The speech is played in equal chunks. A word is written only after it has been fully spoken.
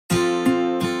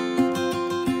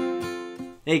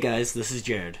Hey guys, this is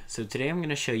Jared. So today I'm going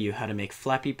to show you how to make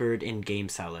Flappy Bird in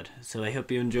Gamesalad. So I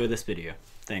hope you enjoy this video.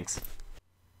 Thanks.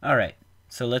 Alright,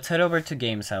 so let's head over to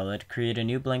Gamesalad, create a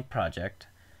new blank project.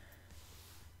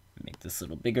 Make this a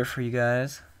little bigger for you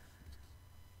guys.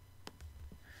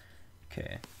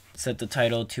 Okay, set the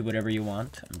title to whatever you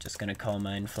want. I'm just going to call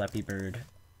mine Flappy Bird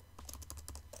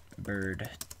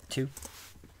 2.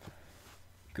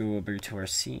 Go over to our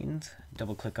scenes,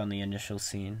 double click on the initial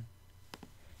scene.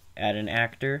 Add an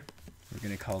actor. We're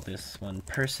going to call this one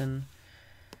person.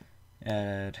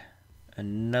 Add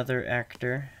another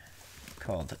actor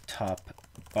called top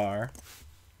bar.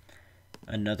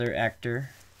 Another actor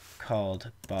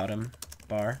called bottom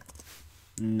bar.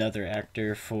 Another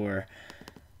actor for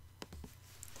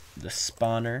the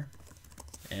spawner.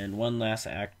 And one last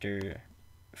actor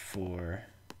for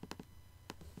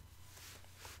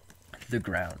the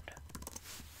ground.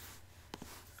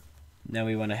 Now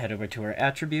we want to head over to our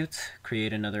attributes,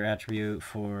 create another attribute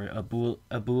for a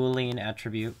Boolean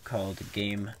attribute called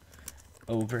game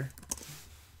over,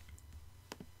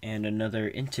 and another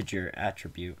integer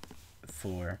attribute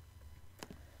for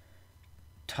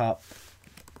top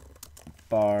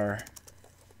bar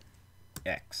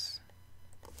x.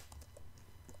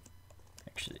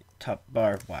 Actually, top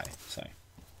bar y, sorry.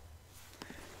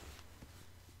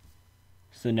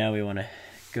 So now we want to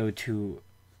go to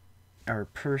our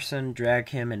person, drag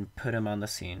him, and put him on the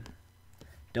scene.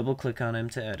 Double click on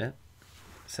him to edit.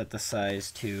 Set the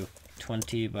size to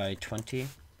 20 by 20.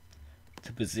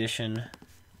 The position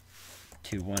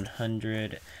to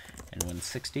 100 and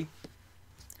 160.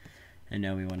 And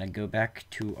now we want to go back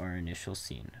to our initial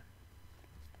scene.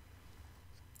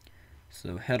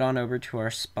 So head on over to our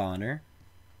spawner.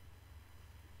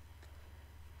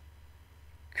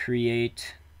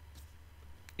 Create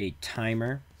a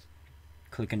timer.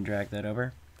 Click and drag that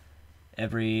over.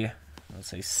 Every, let's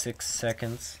say, 6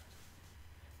 seconds,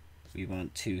 we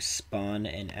want to spawn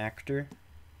an actor.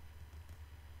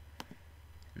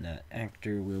 And that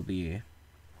actor will be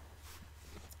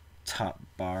top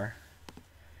bar.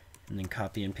 And then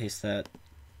copy and paste that,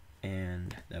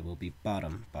 and that will be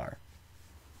bottom bar.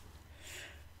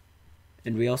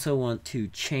 And we also want to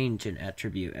change an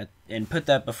attribute and put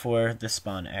that before the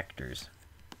spawn actors.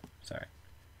 Sorry.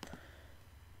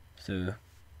 So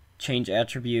change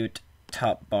attribute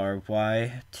top bar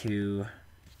y to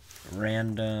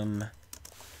random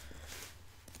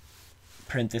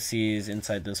parentheses,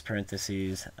 inside those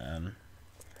parentheses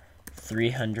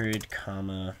 300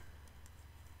 comma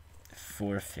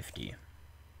 450.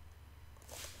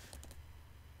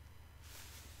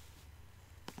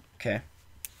 Okay,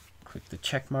 click the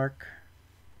check mark,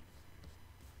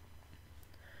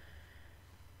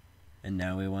 and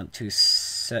now we want to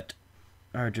set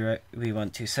our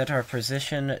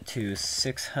position to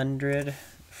 600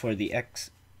 for the x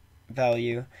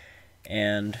value,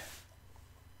 and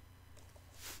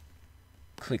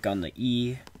click on the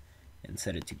E and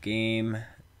set it to game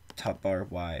top bar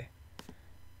y.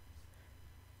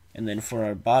 And then for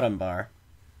our bottom bar,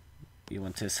 we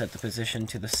want to set the position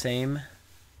to the same,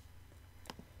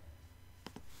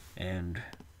 and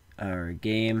our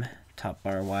game top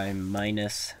bar y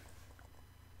minus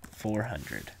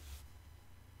 400.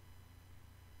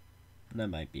 That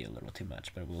might be a little too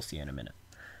much, but we'll see in a minute.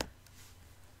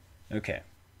 Okay.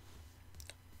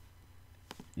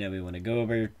 Now we want to go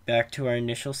over back to our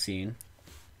initial scene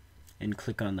and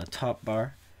click on the top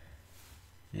bar.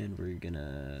 And we're going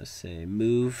to say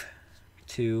move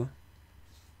to,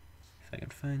 if I can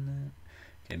find that.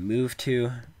 Okay, move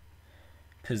to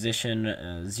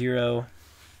position 0.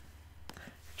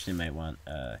 Actually might want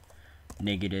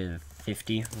negative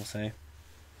 50, we'll say.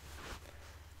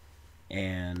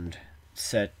 And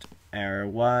set our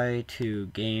y to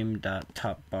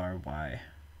game.topBar_y.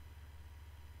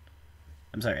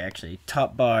 I'm sorry, actually,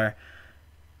 top bar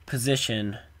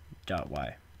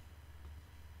position.y.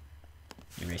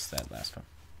 Erase that last one.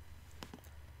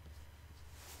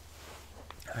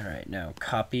 Alright, now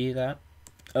copy that.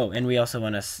 Oh, and we also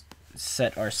want to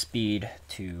set our speed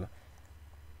to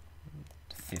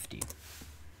 50.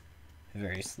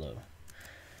 Very slow.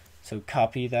 So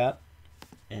copy that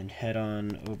and head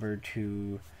on over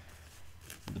to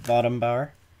the bottom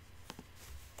bar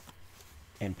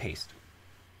and paste.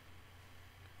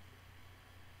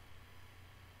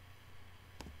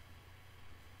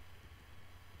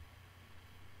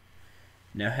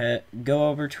 Now go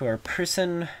over to our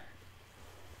person,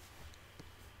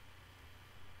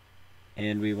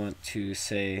 and we want to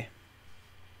say,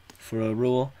 for a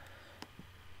rule,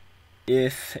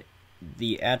 if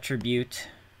the attribute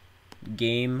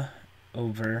game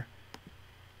over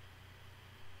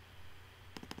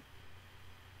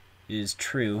is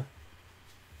true,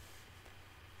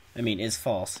 is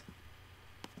false,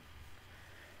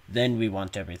 then we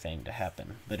want everything to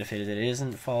happen. But if it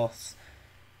isn't false,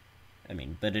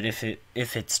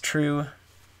 if it's true,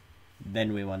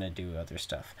 then we want to do other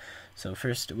stuff. So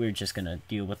first we're just going to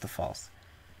deal with the false.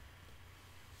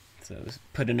 So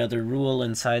put another rule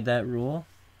inside that rule.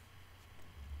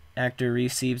 Actor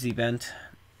receives event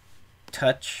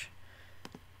touch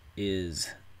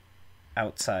is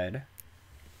outside.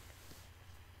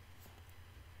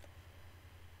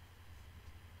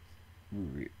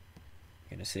 We're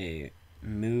going to say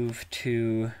move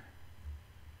to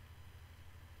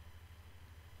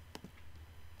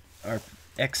our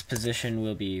X position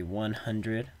will be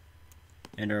 100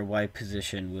 and our Y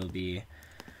position will be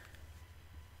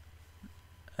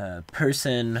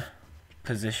person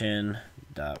position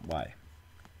dot Y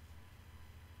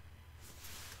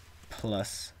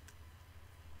plus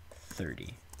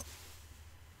 30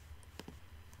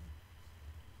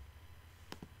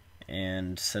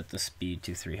 and set the speed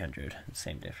to 300.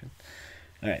 Same difference.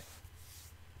 All right,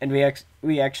 and we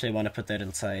actually want to put that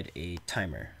inside a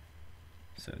timer.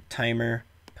 So timer,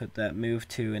 put that move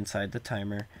to inside the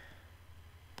timer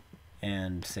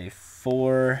and say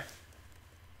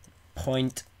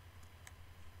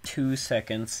 4.2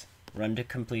 seconds, run to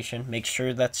completion. Make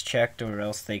sure that's checked or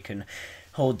else they can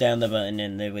hold down the button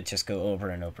and they would just go over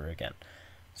and over again.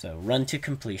 So run to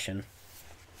completion.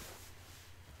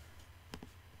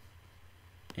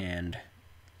 And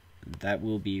that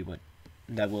will be what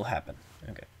that will happen.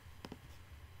 Okay.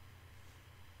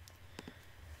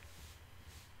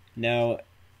 Now,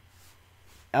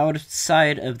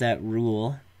 outside of that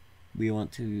rule, we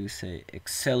want to say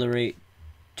accelerate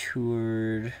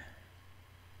toward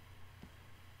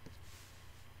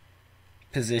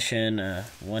position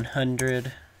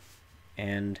 100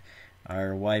 and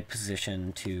our Y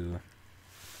position to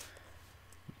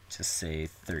just say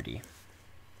 30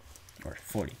 or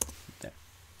 40.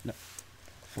 No,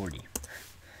 40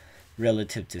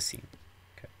 relative to C.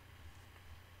 Okay.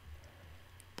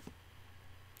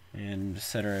 And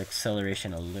set our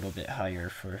acceleration a little bit higher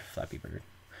for Flappy Bird.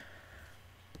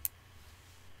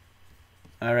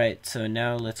 Alright, so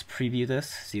now let's preview this,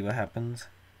 see what happens.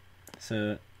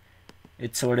 So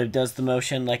it sort of does the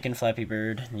motion like in Flappy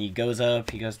Bird. He goes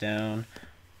up, he goes down,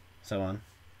 so on.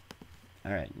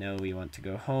 Alright, now we want to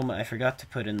go home. I forgot to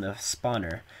put in the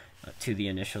spawner to the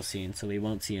initial scene, so we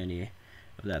won't see any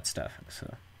of that stuff.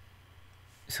 So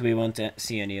we won't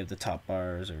see any of the top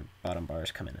bars or bottom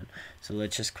bars coming in. So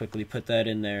let's just quickly put that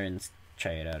in there and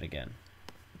try it out again.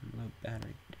 Low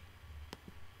battery.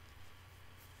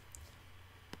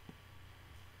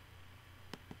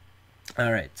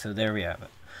 Alright, so there we have it.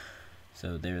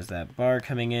 So there's that bar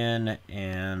coming in,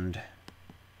 and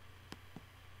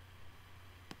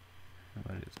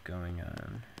what is going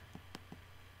on?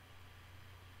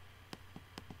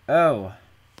 Oh!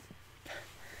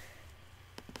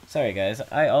 Sorry guys,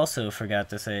 I also forgot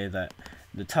to say that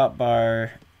the top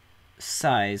bar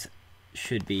size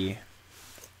should be,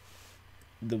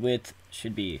 the width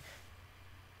should be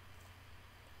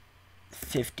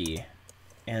 50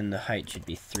 and the height should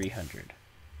be 300.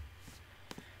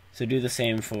 So do the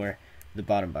same for the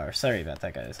bottom bar. Sorry about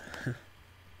that, guys.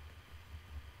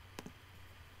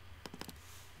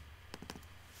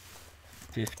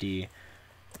 50,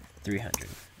 300.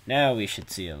 Now we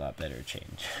should see a lot better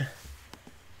change.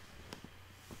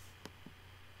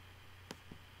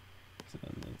 So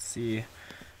let's see,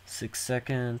 6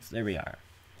 seconds, there we are.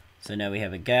 So now we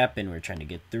have a gap and we're trying to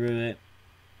get through it.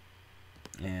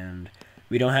 And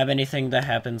we don't have anything that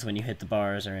happens when you hit the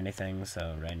bars or anything,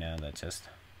 so right now that's just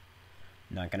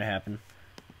not gonna happen.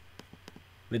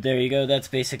 But there you go, that's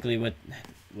basically what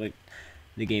the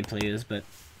gameplay is, but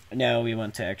now we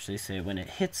want to actually say when it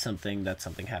hits something, that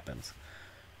something happens.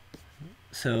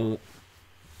 So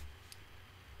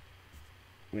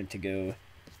we're going to go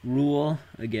rule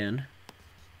again,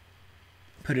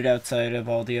 put it outside of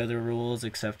all the other rules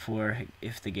except for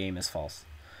if the game is false.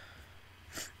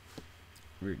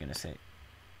 We're gonna say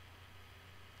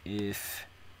if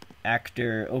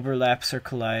actor overlaps or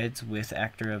collides with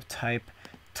actor of type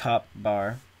top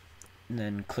bar, and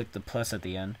then click the plus at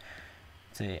the end.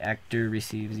 Say actor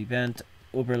receives event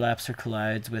overlaps or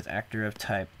collides with actor of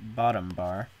type bottom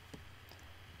bar,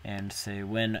 and say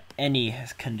when any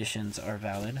conditions are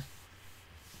valid,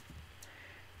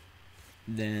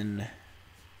 then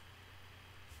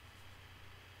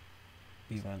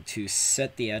we want to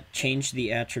set the change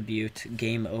the attribute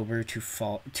game over to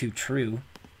true.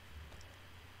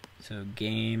 So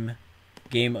game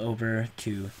over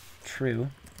to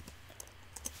true,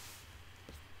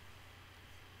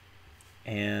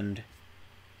 and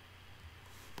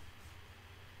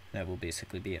that will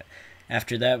basically be it.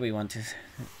 After that, we want to,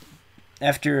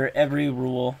 after every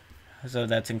rule, so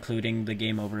that's including the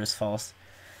game over is false,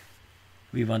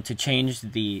 we want to change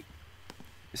the,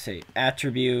 say,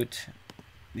 attribute,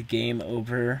 the game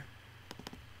over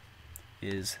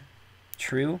is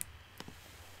true.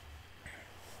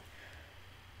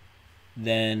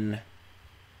 Then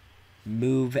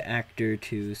move actor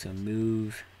to, so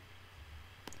move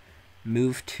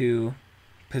to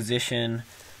position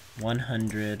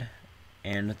 100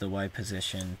 and the Y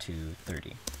position to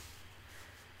 30.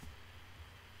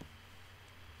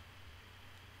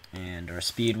 And our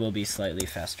speed will be slightly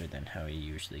faster than how it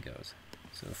usually goes,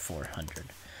 so 400.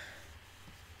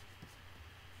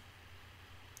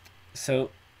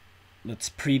 So let's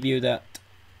preview that.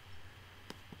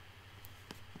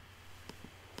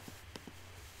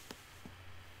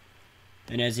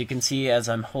 And as you can see, as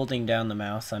I'm holding down the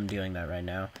mouse, I'm doing that right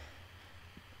now.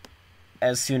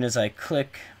 As soon as I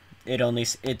click,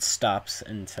 it stops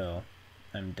until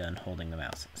I'm done holding the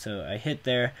mouse. So I hit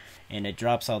there, and it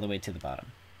drops all the way to the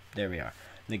bottom. There we are.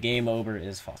 The game over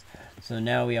is false. So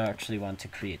now we actually want to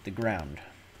create the ground,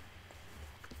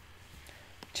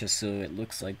 just so it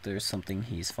looks like there's something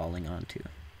he's falling onto.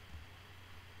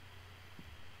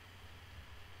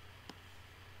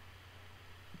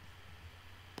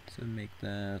 So make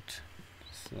that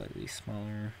slightly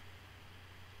smaller.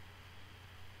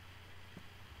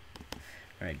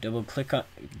 All right, double click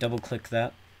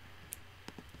that.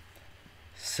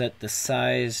 Set the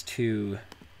size to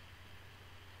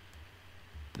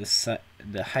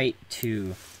the height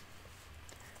to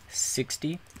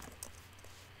 60.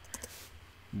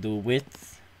 The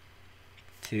width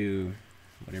to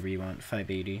whatever you want,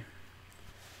 580.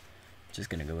 Just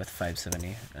gonna go with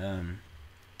 570.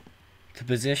 The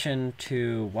position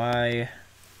to Y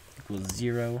equals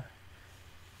 0,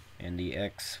 and the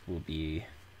X will be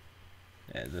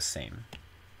the same.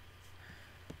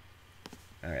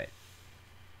 Alright.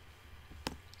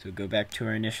 So go back to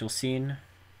our initial scene.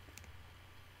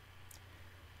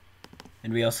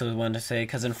 And we also want to say,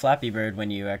 because in Flappy Bird,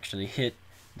 when you actually hit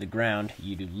the ground,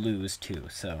 you do lose too.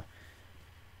 So,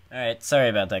 alright, sorry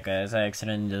about that, guys. I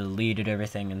accidentally deleted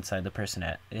everything inside the person.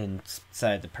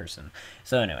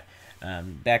 So anyway,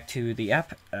 back to the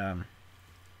app.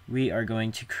 We are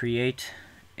going to create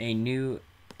a new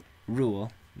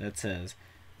rule that says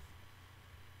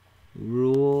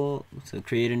rule. So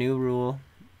create a new rule.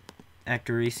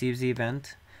 Actor receives the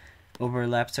event,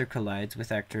 overlaps or collides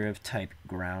with actor of type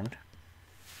ground.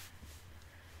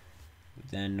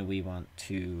 Then we want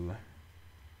to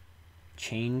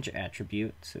change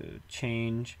attribute. So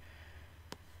change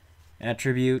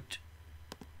attribute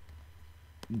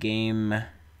game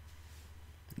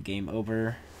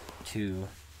over to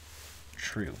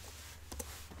true.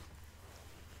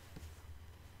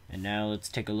 And now let's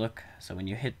take a look. So when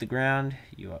you hit the ground,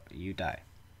 you die.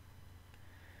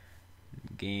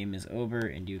 Game is over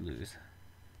and you lose.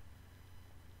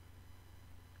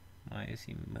 Why is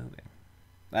he moving?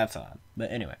 That's odd.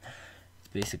 But anyway, it's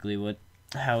basically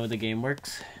how the game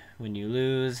works. When you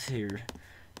lose, you're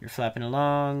flapping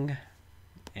along,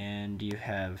 and you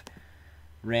have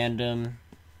random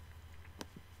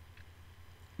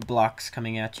blocks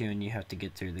coming at you, and you have to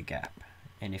get through the gap.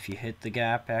 And if you hit the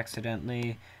gap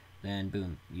accidentally, then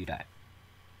boom, you die.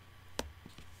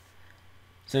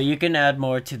 So you can add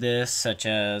more to this, such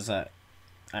as, I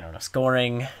don't know,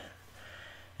 scoring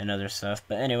and other stuff.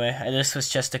 But anyway, this was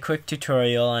just a quick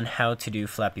tutorial on how to do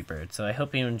Flappy Bird, so I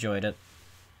hope you enjoyed it.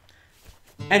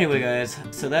 Anyway guys,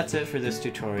 so that's it for this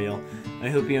tutorial. I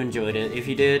hope you enjoyed it. If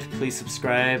you did, please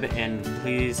subscribe and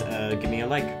please give me a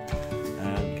like.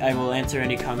 I will answer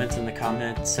any comments in the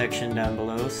comment section down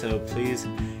below, so please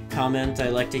comment. I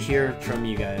like to hear from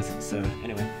you guys. So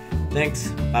anyway, thanks,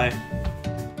 bye.